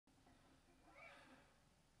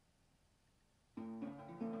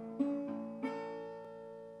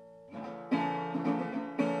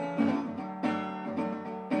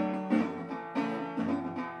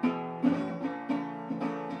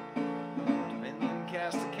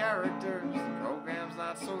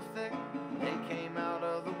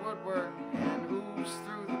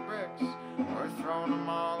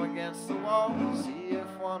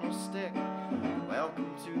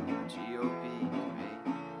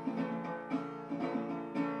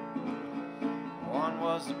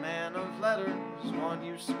was a man of letters, one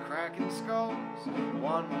used to cracking skulls,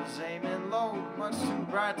 one was aiming low, much too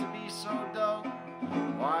bright to be so dull.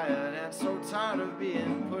 Quiet and so tired of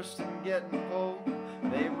being pushed and getting pulled,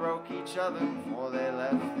 they broke each other before they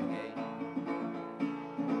left the gate.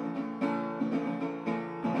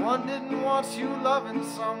 One didn't want you loving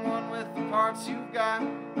someone with the parts you've got.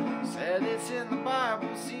 Said it's in the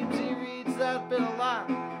Bible, seems he reads that bit a lot.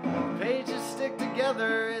 The pages stick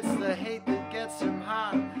together, it's the hate that gets him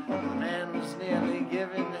hot. The man was nearly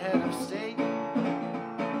given head of state.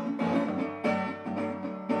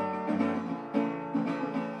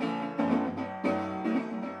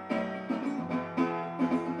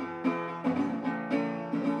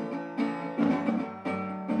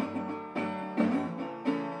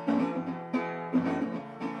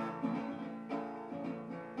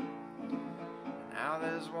 Now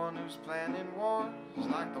there's one who's planning wars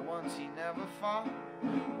like the ones he never fought.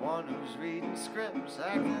 One who's reading scripts,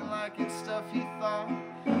 acting like it's stuff he thought.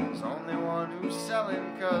 There's only one who's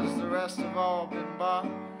selling, cause the rest have all been bought.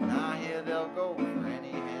 Now here they'll go for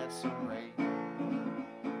any handsome rate.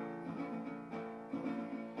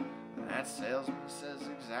 And that salesman says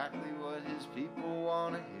exactly what his people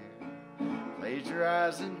want to hear.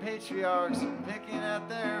 Plagiarizing patriarchs and picking at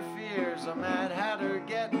their fears. A Mad Hatter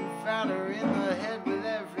getting fatter in the head with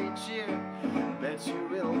every cheer. Bet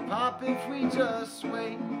you it'll pop if we just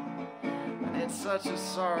wait. And it's such a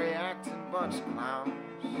sorry acting bunch of clowns.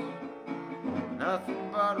 Nothing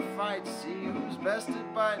but a fight to see who's best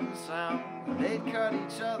at biting sound. They'd cut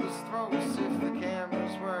each other